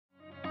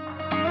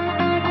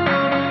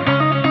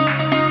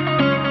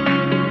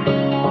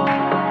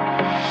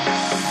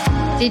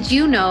Did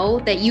you know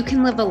that you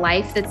can live a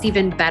life that's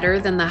even better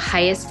than the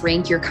highest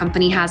rank your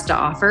company has to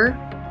offer?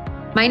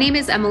 My name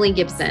is Emily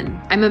Gibson.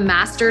 I'm a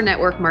master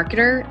network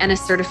marketer and a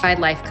certified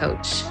life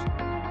coach.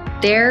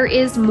 There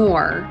is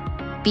more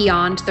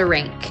beyond the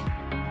rank.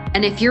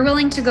 And if you're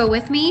willing to go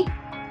with me,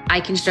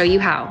 I can show you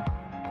how.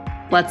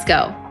 Let's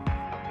go.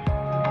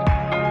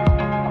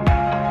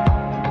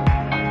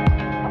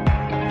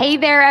 Hey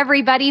there,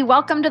 everybody.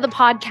 Welcome to the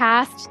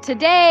podcast.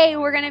 Today,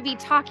 we're going to be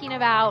talking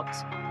about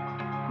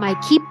my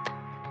keep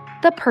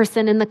the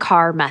person in the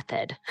car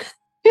method.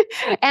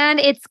 And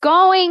it's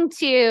going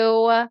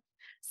to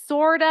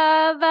sort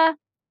of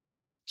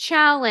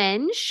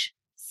challenge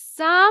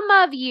some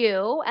of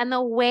you and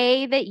the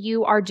way that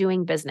you are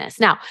doing business.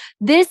 Now,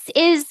 this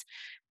is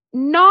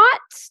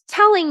not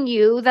telling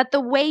you that the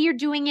way you're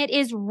doing it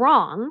is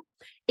wrong.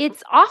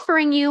 It's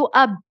offering you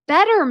a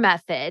better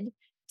method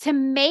to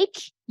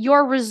make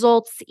your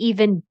results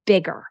even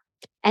bigger.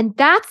 And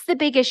that's the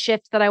biggest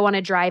shift that I want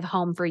to drive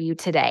home for you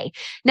today.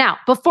 Now,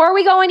 before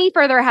we go any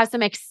further, I have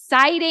some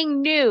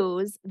exciting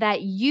news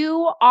that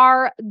you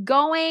are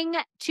going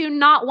to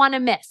not want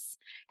to miss.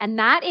 And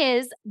that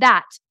is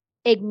that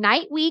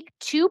Ignite Week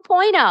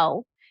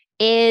 2.0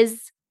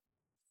 is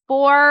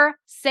for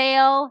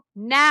sale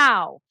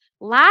now.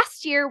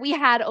 Last year, we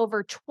had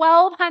over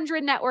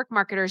 1,200 network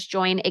marketers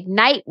join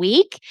Ignite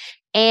Week,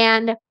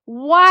 and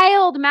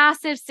wild,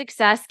 massive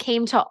success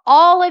came to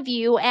all of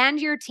you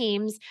and your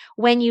teams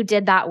when you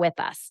did that with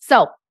us.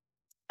 So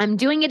I'm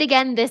doing it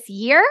again this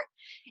year,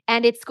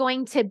 and it's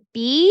going to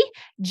be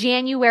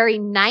January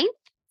 9th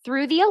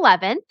through the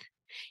 11th.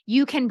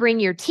 You can bring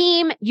your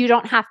team. You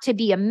don't have to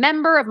be a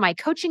member of my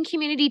coaching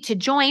community to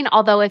join.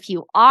 Although if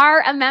you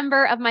are a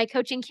member of my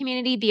coaching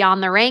community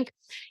Beyond the Rank,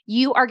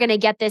 you are going to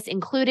get this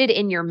included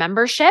in your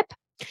membership.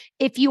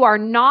 If you are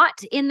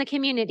not in the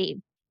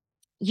community,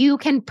 you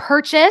can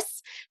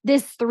purchase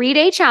this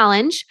 3-day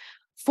challenge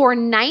for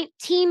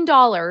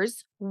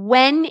 $19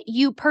 when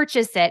you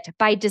purchase it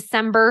by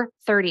December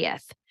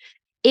 30th.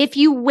 If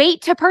you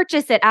wait to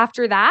purchase it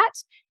after that,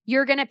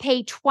 you're going to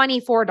pay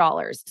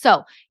 $24.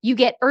 So you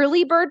get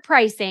early bird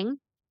pricing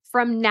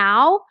from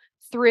now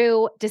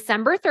through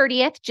December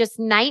 30th, just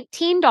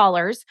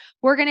 $19.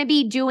 We're going to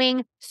be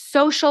doing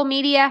social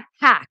media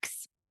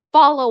hacks,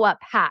 follow-up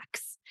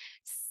hacks,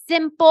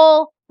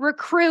 simple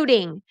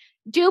recruiting,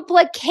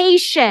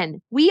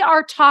 duplication. We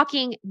are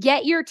talking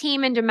get your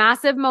team into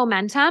massive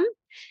momentum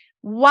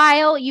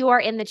while you are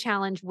in the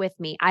challenge with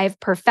me. I've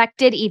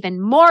perfected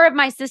even more of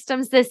my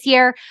systems this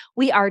year.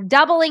 We are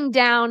doubling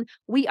down.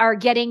 We are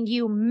getting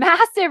you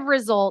massive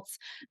results.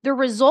 The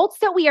results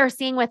that we are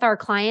seeing with our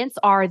clients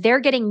are they're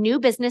getting new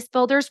business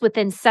builders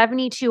within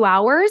 72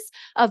 hours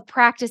of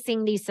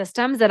practicing these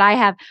systems that I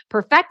have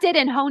perfected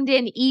and honed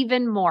in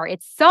even more.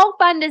 It's so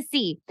fun to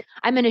see.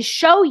 I'm going to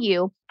show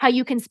you how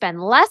you can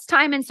spend less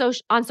time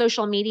on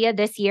social media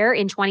this year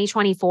in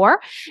 2024.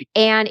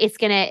 And it's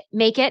going to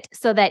make it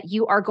so that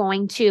you are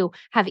going to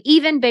have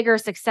even bigger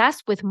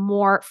success with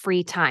more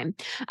free time.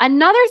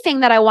 Another thing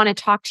that I want to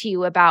talk to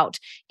you about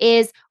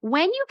is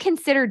when you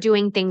consider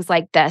doing things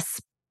like this,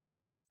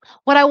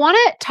 what I want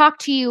to talk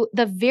to you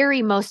the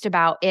very most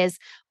about is,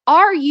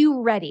 are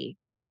you ready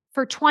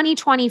for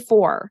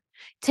 2024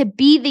 to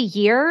be the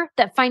year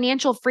that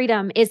financial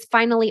freedom is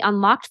finally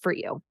unlocked for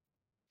you?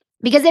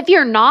 Because if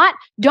you're not,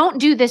 don't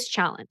do this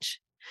challenge.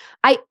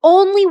 I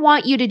only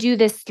want you to do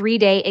this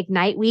 3-day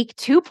Ignite Week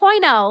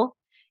 2.0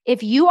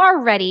 if you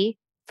are ready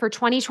for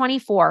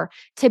 2024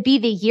 to be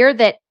the year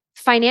that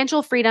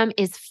financial freedom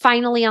is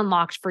finally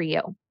unlocked for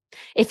you.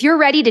 If you're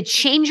ready to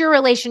change your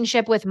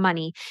relationship with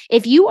money,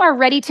 if you are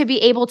ready to be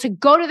able to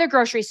go to the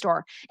grocery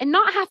store and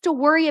not have to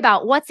worry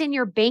about what's in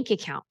your bank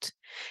account,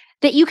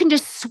 that you can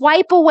just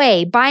swipe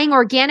away buying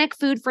organic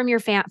food from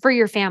for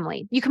your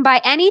family. You can buy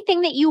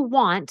anything that you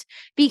want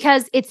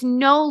because it's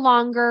no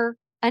longer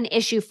an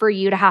issue for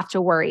you to have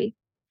to worry.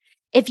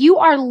 If you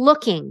are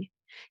looking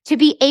to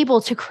be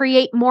able to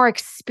create more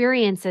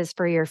experiences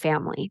for your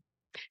family,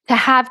 to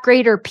have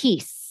greater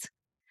peace,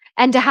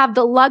 and to have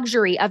the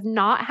luxury of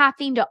not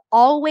having to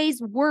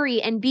always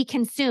worry and be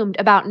consumed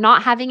about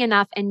not having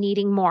enough and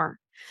needing more,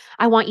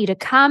 I want you to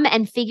come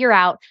and figure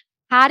out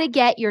how to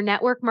get your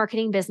network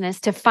marketing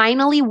business to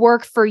finally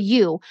work for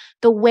you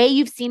the way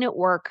you've seen it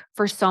work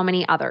for so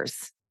many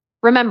others.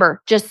 Remember,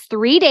 just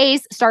 3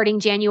 days starting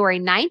January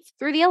 9th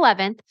through the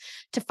 11th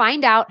to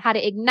find out how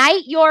to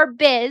ignite your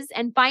biz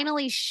and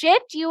finally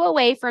shift you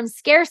away from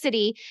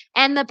scarcity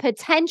and the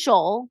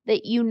potential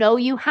that you know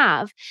you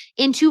have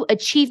into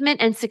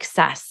achievement and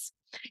success.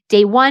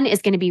 Day 1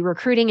 is going to be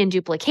recruiting and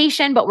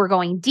duplication, but we're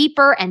going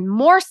deeper and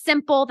more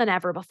simple than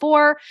ever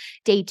before.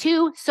 Day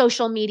 2,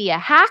 social media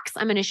hacks.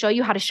 I'm going to show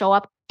you how to show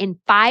up in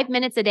 5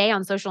 minutes a day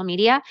on social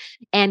media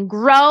and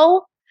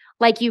grow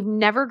like you've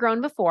never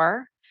grown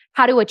before.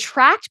 How to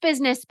attract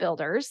business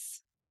builders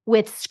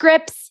with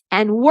scripts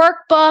and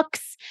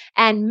workbooks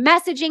and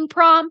messaging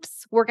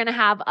prompts. We're going to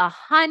have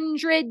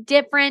 100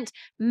 different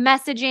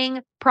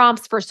messaging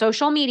prompts for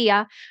social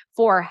media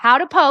for how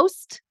to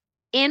post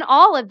in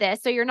all of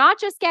this. So you're not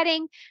just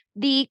getting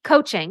the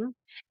coaching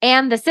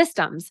and the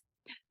systems.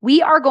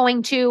 We are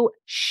going to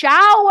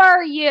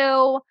shower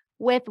you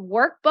with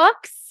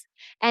workbooks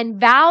and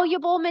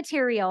valuable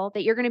material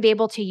that you're going to be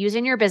able to use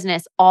in your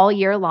business all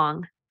year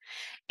long,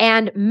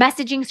 and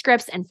messaging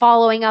scripts and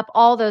following up,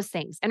 all those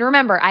things. And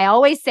remember, I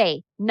always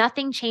say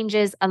nothing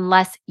changes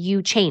unless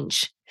you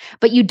change,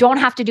 but you don't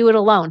have to do it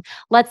alone.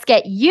 Let's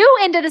get you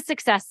into the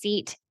success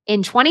seat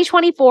in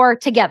 2024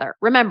 together.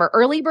 Remember,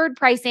 early bird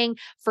pricing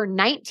for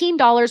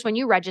 $19 when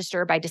you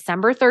register by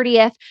December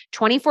 30th,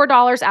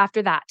 $24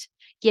 after that.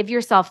 Give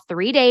yourself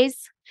 3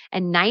 days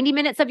and 90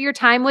 minutes of your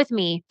time with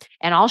me,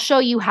 and I'll show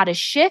you how to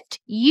shift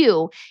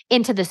you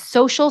into the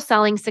social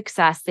selling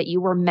success that you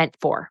were meant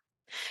for.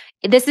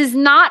 This is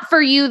not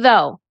for you,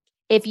 though,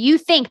 if you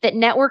think that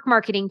network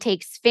marketing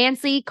takes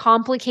fancy,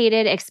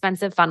 complicated,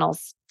 expensive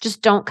funnels.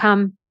 Just don't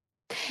come.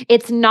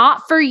 It's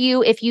not for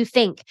you if you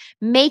think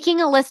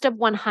making a list of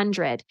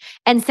 100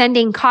 and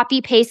sending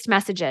copy-paste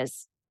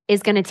messages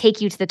is going to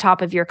take you to the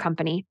top of your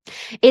company.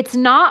 It's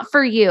not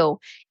for you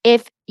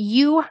if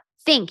you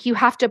think you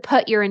have to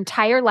put your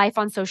entire life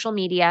on social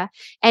media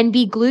and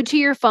be glued to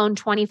your phone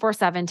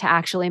 24/7 to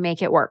actually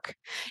make it work.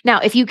 Now,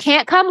 if you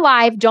can't come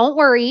live, don't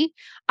worry.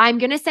 I'm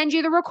going to send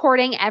you the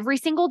recording every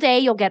single day.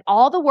 You'll get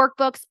all the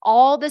workbooks,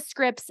 all the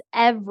scripts,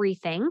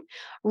 everything.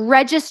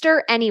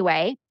 Register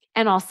anyway,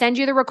 and I'll send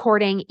you the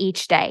recording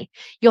each day.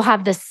 You'll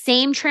have the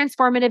same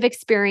transformative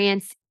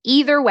experience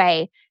either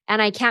way,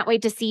 and I can't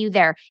wait to see you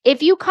there.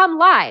 If you come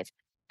live,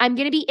 I'm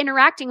going to be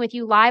interacting with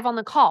you live on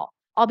the call.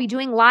 I'll be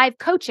doing live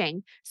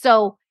coaching.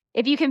 So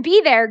if you can be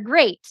there,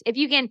 great. If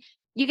you can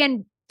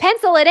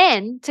pencil it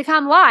in to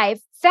come live,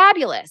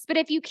 fabulous. But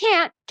if you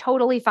can't,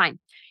 totally fine.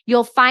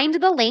 You'll find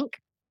the link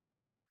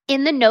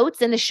in the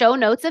notes, in the show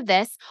notes of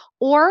this,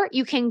 or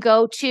you can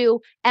go to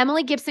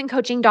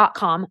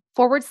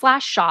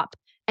emilygibsoncoaching.com/shop,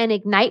 and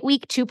Ignite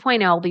Week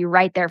 2.0 will be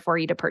right there for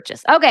you to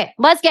purchase. Okay,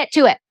 let's get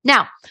to it.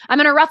 Now, I'm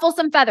going to ruffle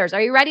some feathers.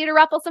 Are you ready to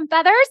ruffle some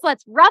feathers?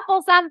 Let's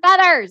ruffle some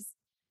feathers.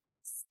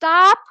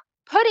 Stop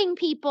putting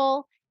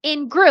people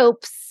in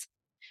groups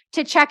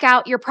to check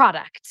out your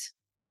product.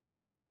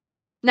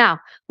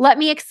 Now, let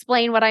me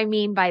explain what I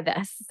mean by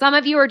this. Some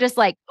of you are just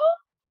like, oh,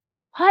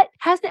 what?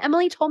 Hasn't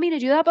Emily told me to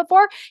do that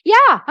before? Yeah,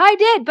 I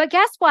did. But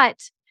guess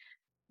what?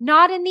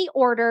 Not in the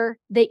order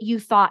that you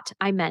thought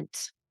I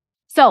meant.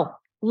 So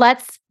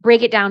let's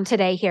break it down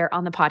today here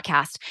on the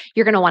podcast.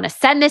 You're going to want to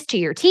send this to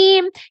your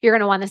team. You're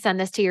going to want to send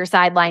this to your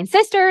sideline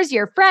sisters,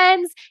 your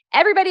friends,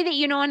 everybody that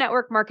you know in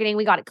network marketing.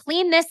 We got to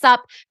clean this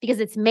up because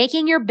it's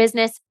making your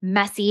business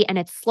messy and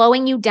it's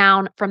slowing you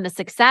down from the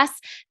success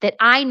that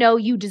I know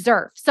you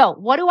deserve. So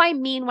what do I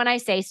mean when I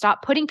say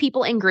stop putting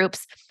people in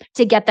groups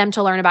to get them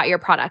to learn about your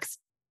products?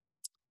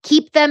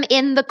 Keep them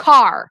in the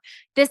car.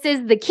 This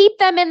is the keep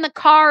them in the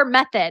car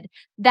method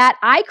that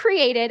I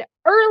created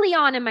early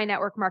on in my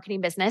network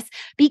marketing business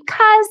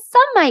because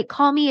some might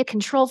call me a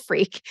control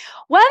freak.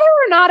 Whether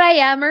or not I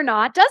am or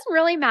not, doesn't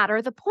really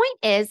matter. The point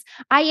is,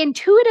 I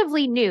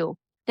intuitively knew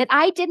that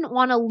I didn't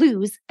want to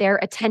lose their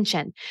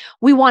attention.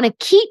 We want to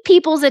keep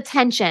people's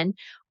attention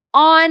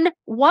on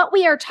what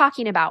we are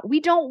talking about. We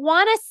don't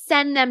want to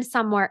send them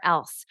somewhere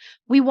else.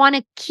 We want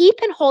to keep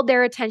and hold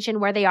their attention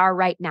where they are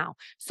right now.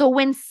 So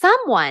when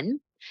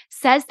someone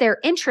says they're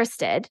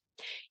interested,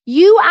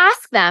 you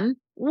ask them,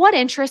 what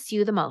interests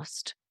you the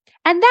most?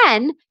 And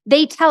then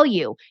they tell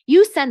you,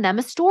 you send them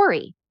a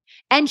story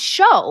and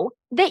show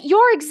that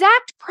your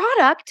exact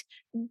product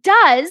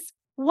does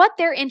what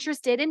they're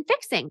interested in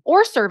fixing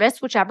or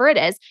service, whichever it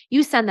is,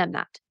 you send them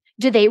that.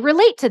 Do they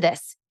relate to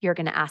this? You're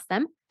going to ask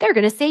them. They're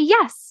going to say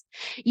yes.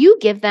 You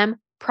give them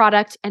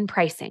product and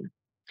pricing.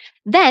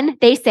 Then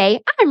they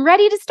say, I'm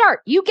ready to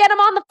start. You get them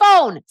on the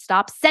phone.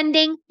 Stop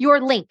sending your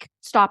link.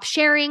 Stop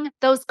sharing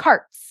those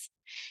carts.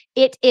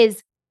 It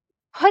is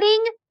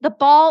putting the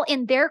ball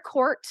in their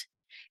court,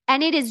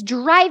 and it is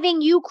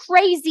driving you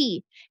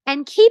crazy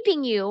and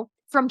keeping you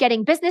from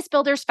getting business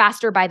builders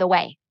faster, by the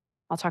way.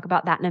 I'll talk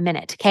about that in a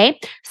minute, okay?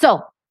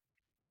 So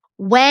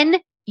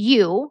when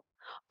you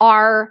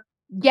are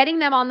getting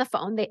them on the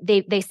phone,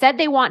 they said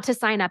they want to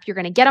sign up, you're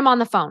going to get them on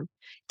the phone.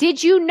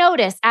 Did you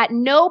notice at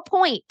no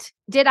point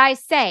did I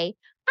say,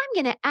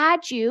 I'm going to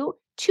add you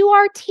to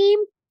our team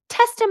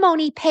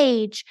testimony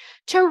page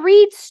to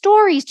read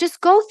stories.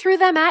 Just go through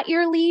them at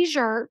your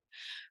leisure.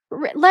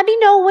 Let me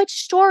know which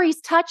stories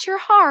touch your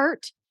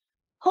heart.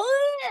 Who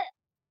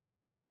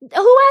has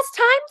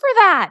time for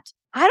that?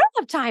 I don't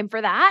have time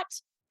for that.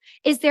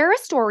 Is there a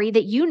story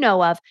that you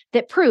know of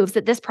that proves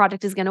that this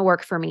product is going to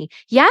work for me?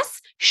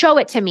 Yes? Show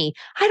it to me.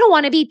 I don't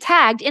want to be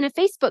tagged in a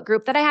Facebook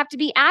group that I have to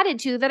be added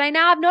to that I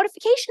now have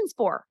notifications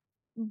for.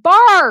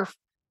 Barf.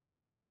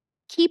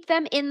 Keep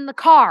them in the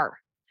car.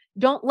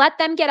 Don't let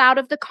them get out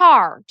of the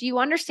car. Do you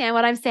understand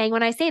what I'm saying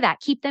when I say that?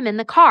 Keep them in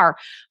the car.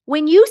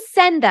 When you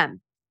send them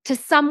to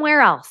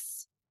somewhere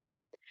else,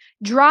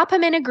 drop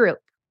them in a group,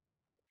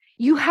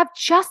 you have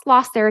just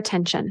lost their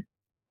attention.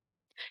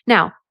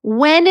 Now,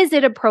 when is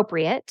it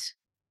appropriate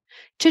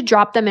to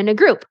drop them in a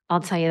group? I'll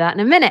tell you that in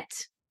a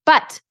minute.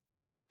 But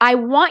I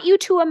want you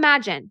to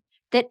imagine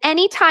that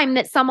anytime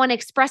that someone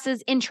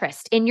expresses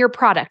interest in your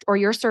product or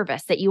your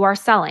service that you are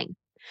selling,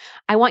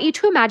 I want you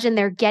to imagine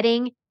they're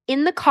getting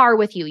in the car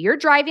with you. You're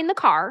driving the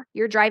car,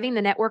 you're driving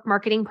the network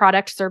marketing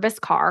product service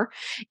car,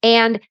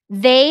 and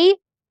they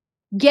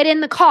get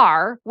in the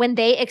car when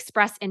they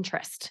express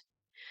interest.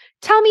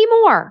 Tell me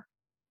more.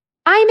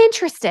 I'm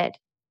interested.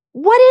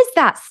 What is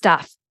that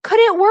stuff? Could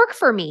it work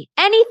for me?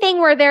 Anything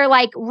where they're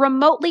like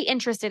remotely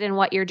interested in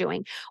what you're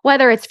doing,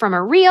 whether it's from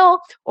a reel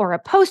or a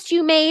post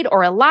you made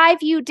or a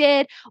live you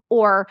did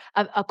or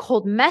a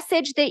cold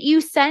message that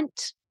you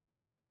sent,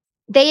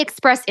 they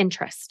express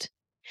interest.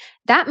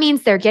 That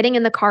means they're getting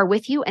in the car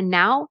with you, and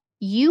now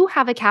you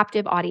have a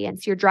captive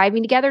audience. You're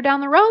driving together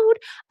down the road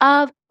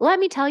of, let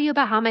me tell you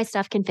about how my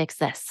stuff can fix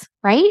this,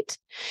 right?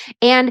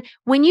 And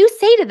when you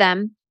say to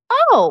them,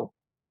 oh,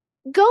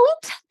 go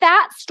into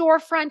that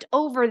storefront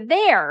over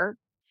there,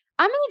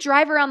 I'm going to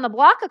drive around the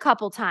block a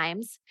couple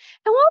times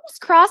and we'll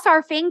just cross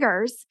our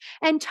fingers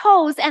and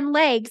toes and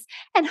legs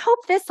and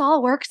hope this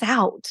all works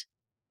out.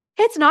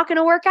 It's not going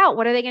to work out.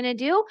 What are they going to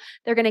do?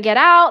 They're going to get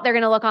out. They're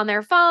going to look on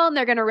their phone.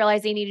 They're going to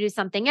realize they need to do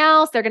something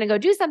else. They're going to go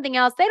do something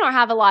else. They don't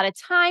have a lot of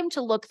time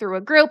to look through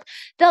a group.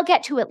 They'll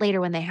get to it later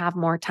when they have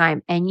more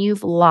time, and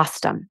you've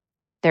lost them.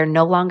 They're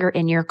no longer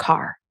in your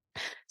car.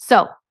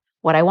 So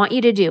what I want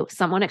you to do,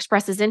 someone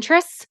expresses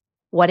interests.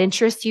 What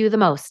interests you the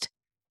most?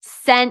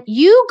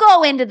 You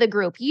go into the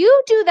group.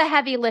 You do the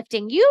heavy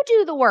lifting. You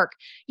do the work.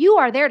 You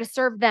are there to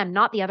serve them,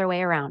 not the other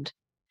way around.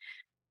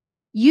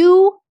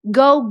 You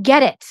go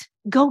get it.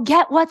 Go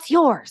get what's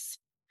yours.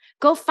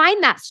 Go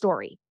find that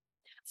story.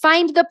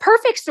 Find the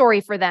perfect story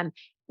for them.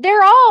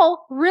 They're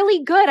all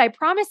really good, I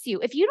promise you.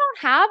 If you don't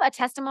have a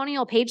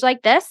testimonial page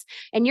like this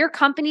and your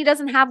company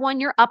doesn't have one,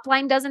 your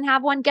upline doesn't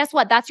have one, guess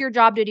what? That's your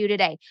job to do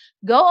today.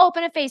 Go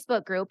open a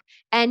Facebook group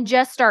and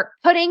just start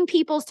putting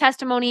people's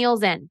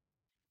testimonials in.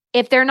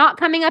 If they're not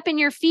coming up in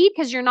your feed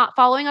because you're not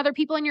following other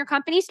people in your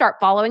company, start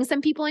following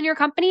some people in your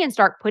company and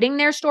start putting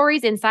their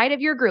stories inside of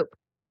your group.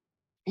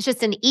 It's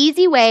just an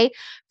easy way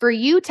for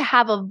you to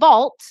have a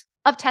vault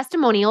of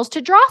testimonials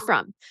to draw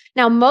from.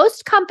 Now,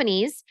 most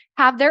companies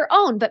have their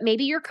own, but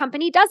maybe your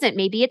company doesn't.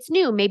 Maybe it's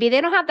new. Maybe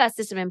they don't have that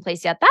system in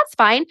place yet. That's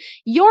fine.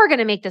 You're going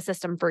to make the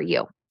system for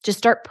you. Just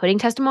start putting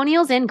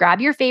testimonials in, grab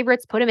your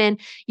favorites, put them in.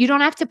 You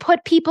don't have to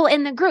put people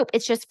in the group.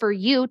 It's just for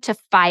you to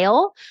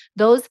file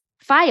those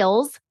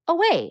files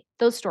away,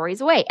 those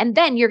stories away. And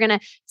then you're going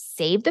to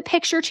save the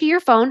picture to your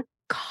phone,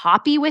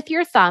 copy with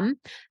your thumb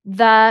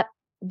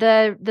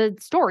the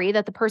story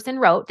that the person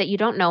wrote that you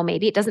don't know.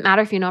 Maybe it doesn't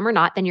matter if you know them or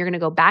not. Then you're going to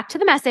go back to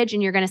the message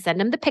and you're going to send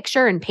them the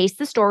picture and paste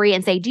the story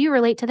and say, do you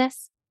relate to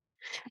this?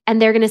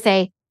 And they're going to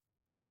say,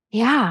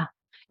 yeah.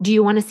 Do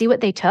you want to see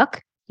what they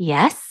took?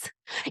 Yes.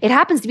 It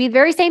happens to be the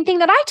very same thing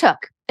that I took.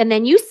 And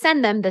then you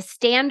send them the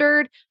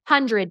standard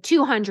 $100,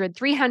 $200,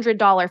 $300,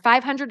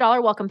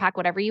 $500 welcome pack,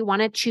 whatever you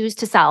want to choose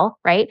to sell,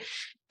 right?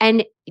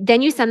 And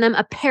then you send them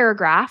a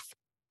paragraph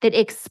that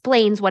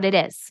explains what it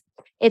is.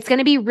 It's going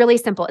to be really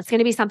simple. It's going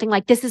to be something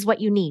like, this is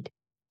what you need.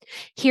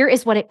 Here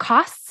is what it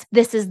costs.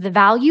 This is the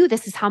value.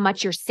 This is how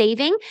much you're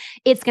saving.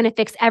 It's going to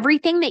fix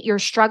everything that you're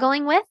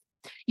struggling with.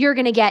 You're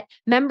going to get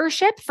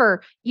membership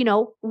for,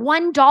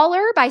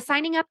 $1 by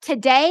signing up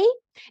today.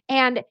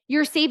 And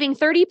you're saving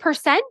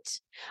 30%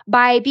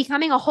 by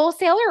becoming a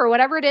wholesaler or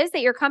whatever it is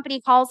that your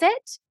company calls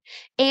it.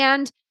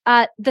 And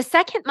the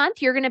second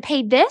month, you're going to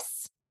pay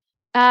this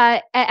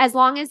as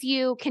long as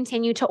you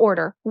continue to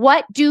order.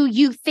 What do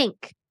you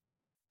think?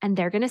 And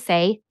they're going to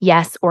say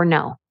yes or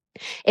no.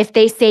 If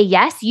they say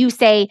yes, you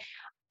say,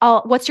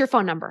 oh, what's your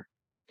phone number?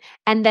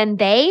 And then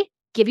they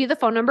give you the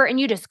phone number and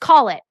you just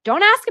call it.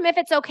 Don't ask them if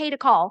it's okay to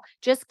call.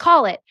 Just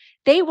call it.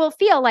 They will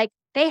feel like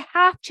they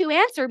have to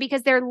answer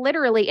because they're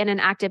literally in an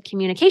active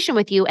communication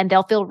with you and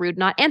they'll feel rude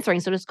not answering.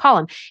 So just call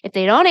them. If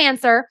they don't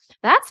answer,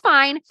 that's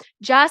fine.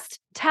 Just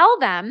tell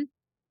them,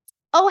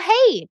 oh,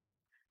 hey,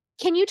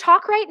 can you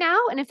talk right now?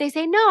 And if they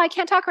say, no, I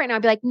can't talk right now,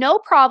 I'd be like, no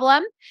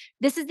problem.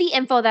 This is the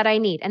info that I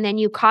need. And then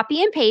you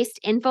copy and paste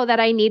info that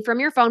I need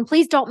from your phone.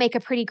 Please don't make a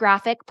pretty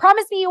graphic.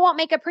 Promise me you won't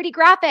make a pretty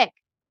graphic.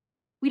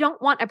 We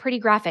don't want a pretty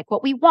graphic.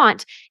 What we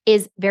want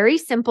is very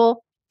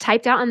simple,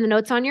 typed out on the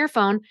notes on your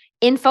phone,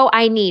 info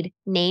I need,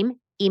 name,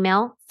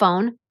 email,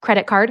 phone,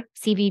 credit card,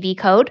 CVV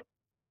code,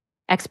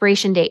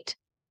 expiration date.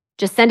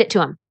 Just send it to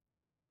them.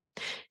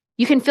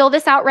 You can fill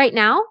this out right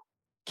now.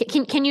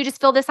 Can you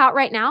just fill this out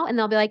right now? And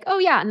they'll be like, oh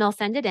yeah. And they'll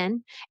send it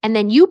in. And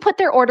then you put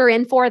their order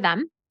in for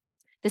them.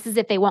 This is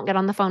if they won't get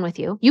on the phone with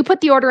you. You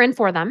put the order in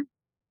for them.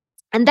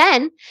 And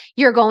then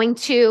you're going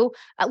to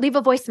leave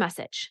a voice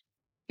message.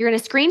 You're going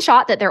to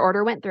screenshot that their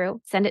order went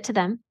through, send it to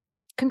them.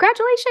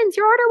 Congratulations,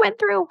 your order went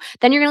through.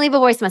 Then you're going to leave a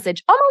voice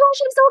message. Oh my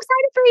gosh, I'm so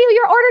excited for you.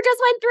 Your order just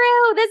went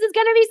through. This is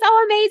going to be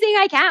so amazing.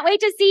 I can't wait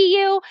to see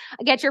you.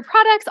 Get your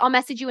products. I'll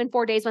message you in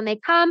 4 days when they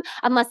come.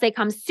 Unless they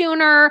come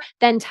sooner,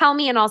 then tell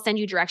me and I'll send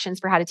you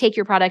directions for how to take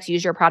your products,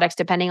 use your products,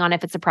 depending on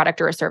if it's a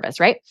product or a service,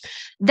 right?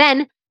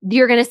 Then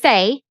you're going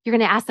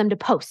to ask them to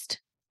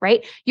post.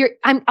 right?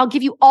 I'll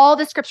give you all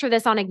the scripts for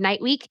this on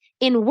Ignite Week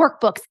in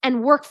workbooks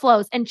and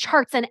workflows and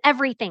charts and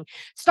everything.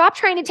 Stop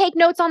trying to take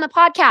notes on the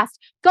podcast.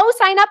 Go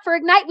sign up for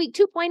Ignite Week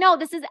 2.0.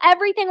 This is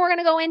everything we're going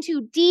to go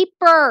into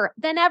deeper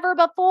than ever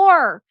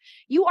before.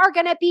 You are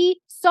going to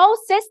be so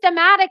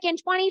systematic in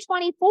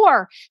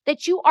 2024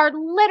 that you are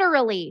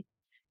literally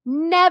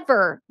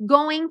never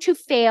going to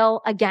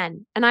fail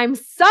again. And I'm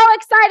so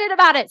excited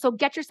about it. So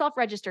get yourself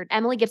registered,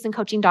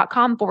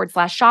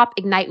 EmilyGibsonCoaching.com/shop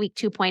Ignite Week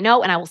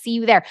 2.0. And I will see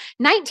you there.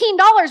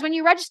 $19 when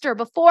you register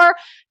before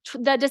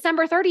the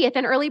December 30th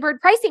and early bird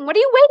pricing. What are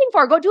you waiting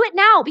for? Go do it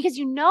now because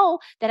you know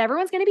that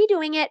everyone's going to be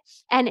doing it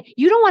and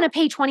you don't want to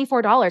pay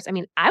 $24. I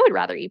mean, I would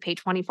rather you pay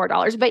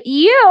 $24, but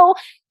you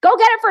go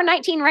get it for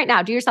 $19 right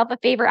now. Do yourself a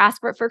favor,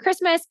 ask for it for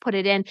Christmas, put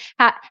it in,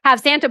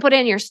 have Santa put it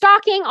in your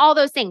stocking, all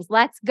those things.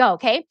 Let's go.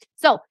 Okay.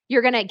 So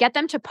you're going to get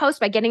them to post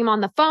by getting them on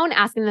the phone,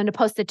 asking them to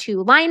post a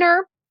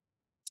 2-liner.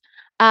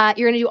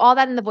 You're going to do all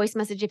that in the voice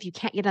message if you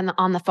can't get them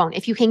on the phone.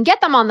 If you can get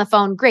them on the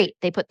phone, great.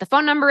 They put the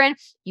phone number in,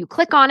 you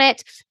click on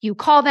it, you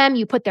call them,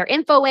 you put their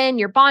info in,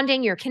 you're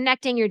bonding, you're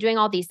connecting, you're doing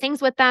all these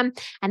things with them.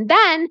 And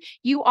then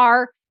you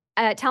are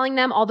telling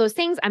them all those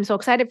things. I'm so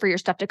excited for your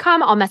stuff to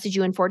come. I'll message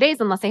you in 4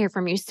 days unless I hear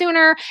from you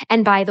sooner.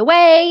 And by the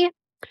way,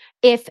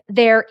 if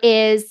there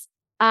is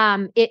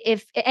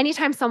if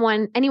anytime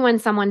someone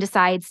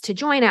decides to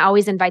join, I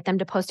always invite them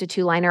to post a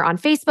 2-liner on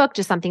Facebook,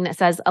 just something that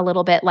says a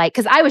little bit like,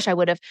 because I wish I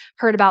would have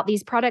heard about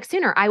these products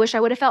sooner. I wish I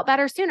would have felt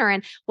better sooner.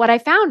 And what I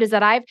found is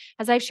that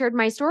as I've shared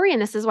my story,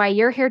 and this is why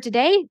you're here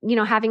today,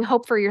 having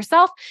hope for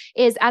yourself,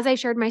 is as I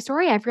shared my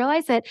story, I've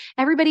realized that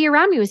everybody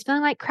around me was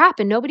feeling like crap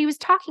and nobody was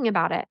talking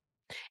about it.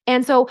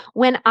 And so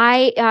when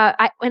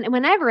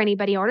whenever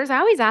anybody orders, I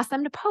always ask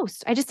them to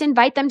post. I just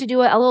invite them to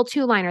do a little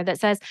 2-liner that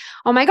says,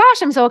 "Oh my gosh,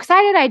 I'm so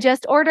excited. I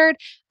just ordered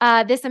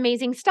this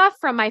amazing stuff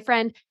from my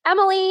friend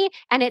Emily,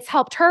 and it's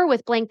helped her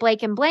with blank,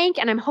 blank, and blank.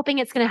 And I'm hoping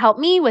it's going to help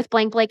me with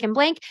blank, blank, and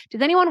blank.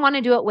 Does anyone want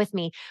to do it with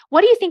me?"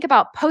 What do you think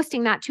about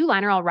posting that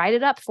 2-liner? I'll write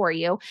it up for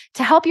you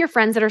to help your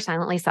friends that are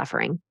silently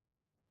suffering.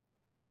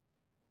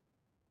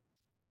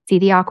 See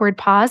the awkward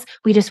pause?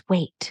 We just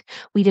wait.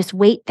 We just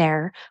wait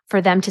there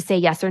for them to say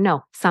yes or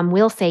no. Some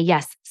will say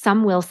yes.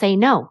 Some will say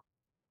no.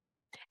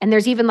 And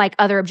there's even like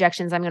other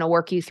objections I'm going to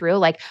work you through.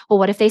 Like, well,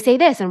 what if they say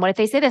this? And what if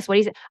they say this?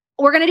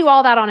 We're going to do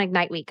all that on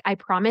Ignite Week. I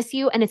promise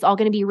you. And it's all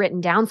going to be written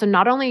down. So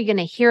not only are you going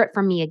to hear it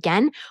from me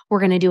again, we're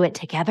going to do it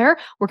together.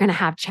 We're going to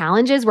have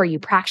challenges where you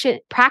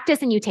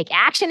practice and you take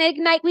action at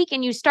Ignite Week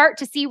and you start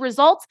to see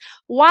results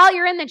while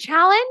you're in the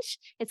challenge.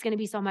 It's going to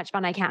be so much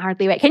fun. I can't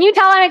hardly wait. Can you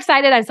tell I'm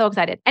excited? I'm so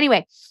excited.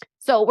 Anyway,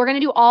 so we're going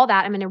to do all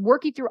that. I'm going to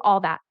work you through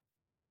all that.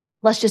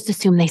 Let's just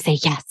assume they say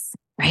yes,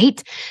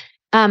 right?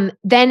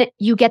 Then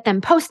you get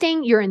them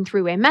posting, you're in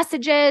three-way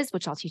messages,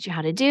 which I'll teach you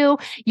how to do.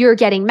 You're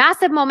getting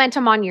massive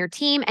momentum on your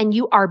team and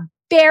you are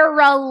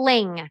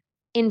barreling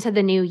into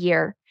the new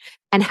year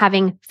and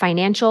having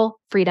financial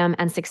freedom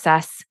and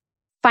success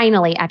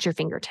finally at your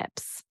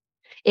fingertips.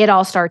 It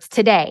all starts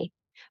today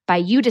by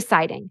you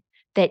deciding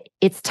that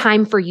it's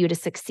time for you to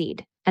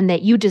succeed and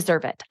that you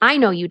deserve it. I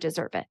know you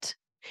deserve it.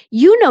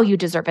 You know you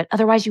deserve it.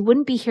 Otherwise, you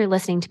wouldn't be here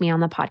listening to me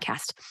on the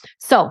podcast.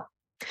 So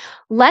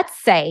let's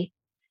say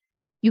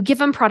you give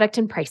them product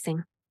and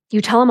pricing. You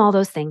tell them all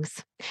those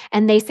things.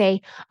 And they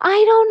say,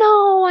 "I don't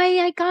know.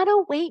 I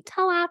gotta wait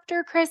till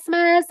after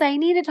Christmas. I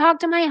need to talk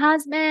to my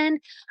husband.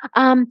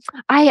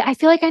 I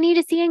feel like I need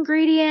to see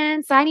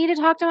ingredients. I need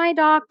to talk to my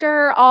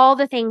doctor." All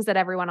the things that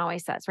everyone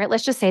always says, right?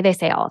 Let's just say they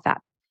say all of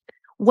that.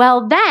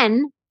 Well,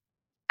 then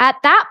at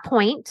that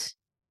point,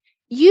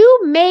 you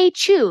may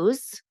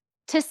choose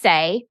to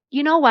say,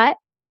 "You know what?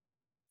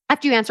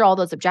 After you answer all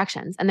those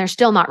objections and they're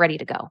still not ready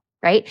to go,"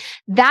 right?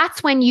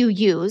 That's when you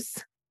use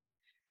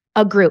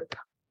a group,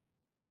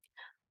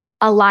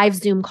 a live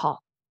Zoom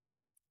call,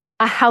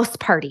 a house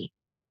party,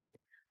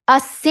 a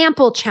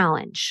sample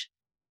challenge,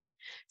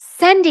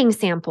 sending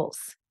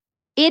samples.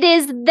 It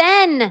is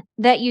then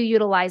that you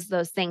utilize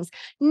those things,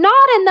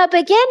 not in the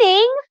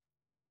beginning.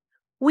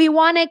 We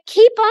want to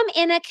keep them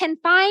in a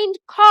confined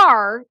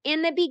car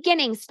in the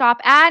beginning. Stop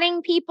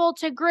adding people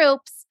to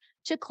groups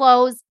to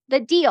close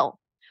the deal.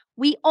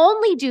 We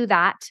only do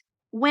that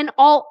when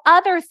all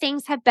other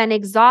things have been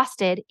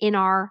exhausted in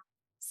our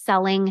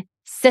selling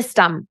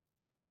system.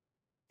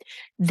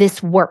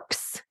 This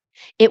works.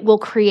 It will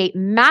create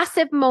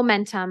massive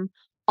momentum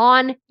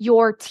on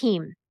your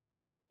team.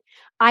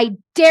 I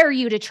dare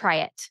you to try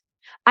it.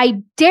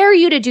 I dare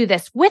you to do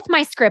this with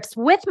my scripts,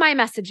 with my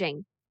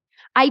messaging.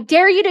 I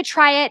dare you to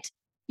try it.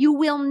 You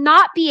will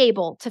not be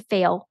able to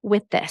fail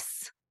with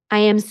this. I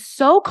am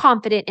so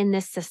confident in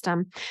this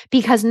system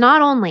because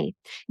not only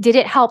did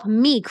it help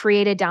me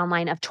create a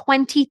downline of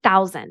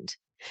 20,000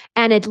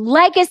 and a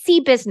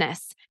legacy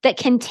business that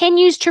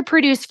continues to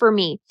produce for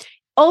me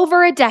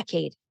over a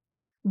decade,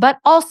 but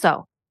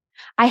also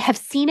I have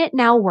seen it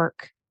now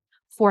work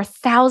for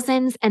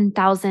thousands and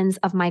thousands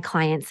of my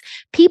clients.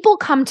 People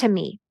come to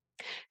me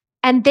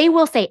and they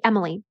will say,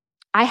 "Emily,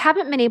 I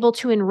haven't been able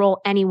to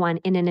enroll anyone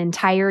in an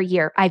entire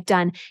year. I've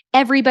done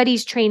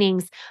everybody's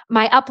trainings.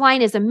 My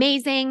upline is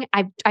amazing.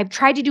 I've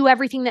tried to do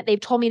everything that they've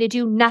told me to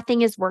do.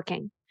 Nothing is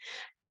working.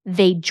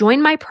 They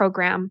join my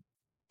program,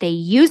 they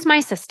use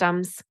my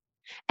systems,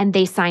 and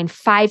they sign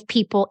 5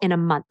 people in a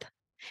month.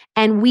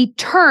 And we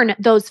turn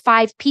those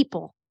 5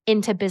 people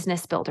into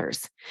business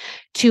builders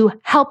to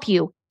help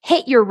you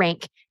hit your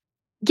rank,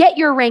 get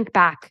your rank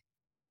back,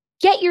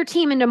 get your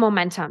team into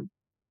momentum,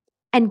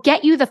 and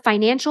get you the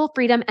financial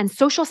freedom and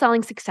social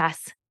selling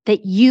success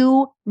that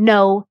you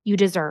know you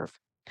deserve.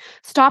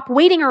 Stop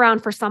waiting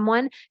around for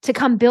someone to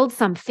come build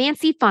some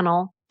fancy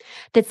funnel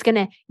that's going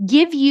to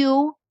give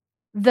you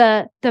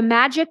the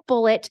magic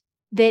bullet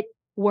that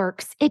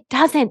works. It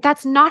doesn't.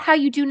 That's not how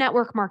you do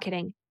network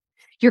marketing.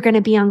 You're going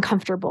to be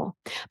uncomfortable,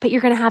 but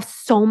you're going to have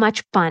so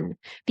much fun,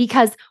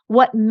 because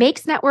what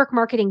makes network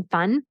marketing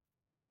fun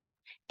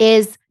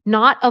is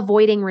not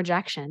avoiding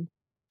rejection,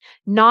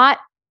 not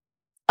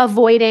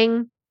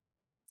avoiding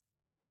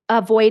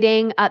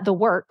the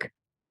work.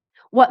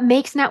 What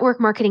makes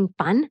network marketing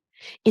fun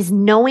is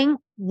knowing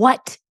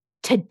what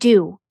to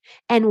do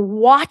and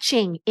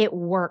watching it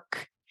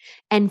work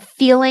and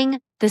feeling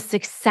the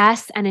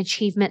success and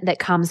achievement that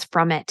comes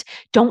from it.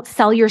 Don't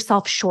sell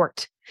yourself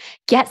short.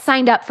 Get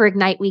signed up for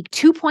Ignite Week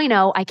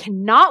 2.0. I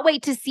cannot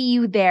wait to see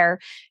you there.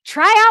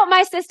 Try out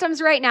my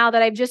systems right now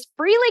that I've just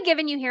freely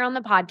given you here on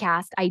the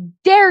podcast. I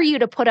dare you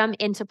to put them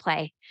into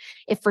play.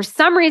 If for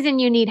some reason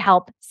you need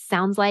help,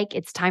 sounds like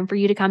it's time for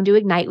you to come to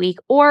Ignite Week,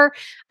 or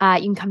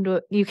you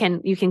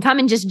can come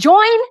and just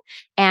join,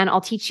 and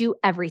I'll teach you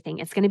everything.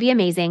 It's going to be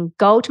amazing.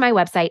 Go to my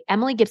website,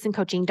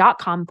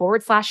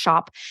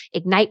 emilygibsoncoaching.com/shop,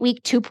 Ignite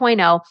Week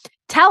 2.0.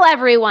 Tell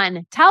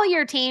everyone, tell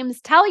your teams,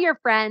 tell your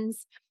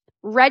friends.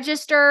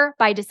 Register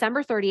by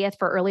December 30th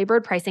for early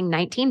bird pricing,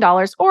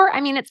 $19. Or,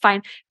 it's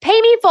fine. Pay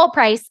me full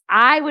price.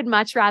 I would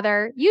much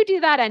rather you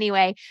do that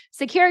anyway.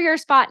 Secure your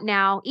spot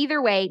now.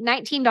 Either way,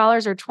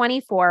 $19 or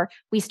 $24.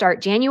 We start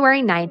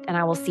January 9th, and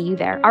I will see you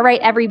there. All right,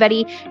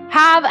 everybody,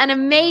 have an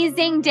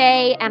amazing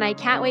day, and I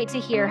can't wait to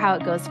hear how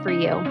it goes for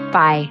you.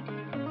 Bye.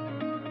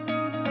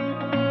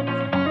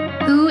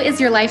 Who is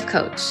your life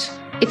coach?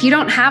 If you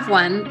don't have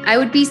one, I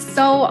would be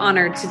so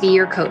honored to be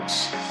your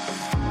coach.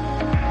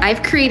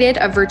 I've created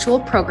a virtual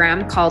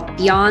program called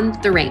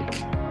Beyond the Rank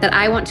that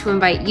I want to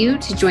invite you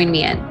to join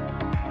me in.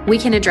 We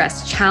can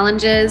address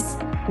challenges,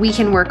 we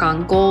can work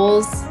on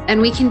goals, and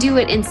we can do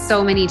it in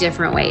so many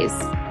different ways.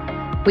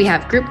 We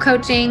have group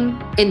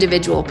coaching,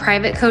 individual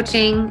private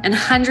coaching, and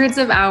hundreds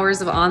of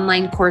hours of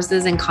online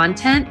courses and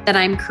content that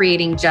I'm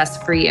creating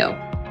just for you.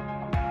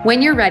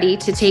 When you're ready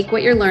to take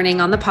what you're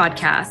learning on the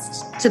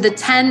podcast to the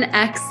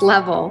 10x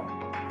level,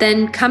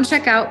 then come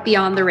check out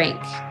Beyond the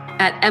Rank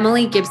at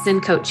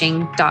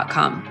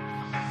emilygibsoncoaching.com.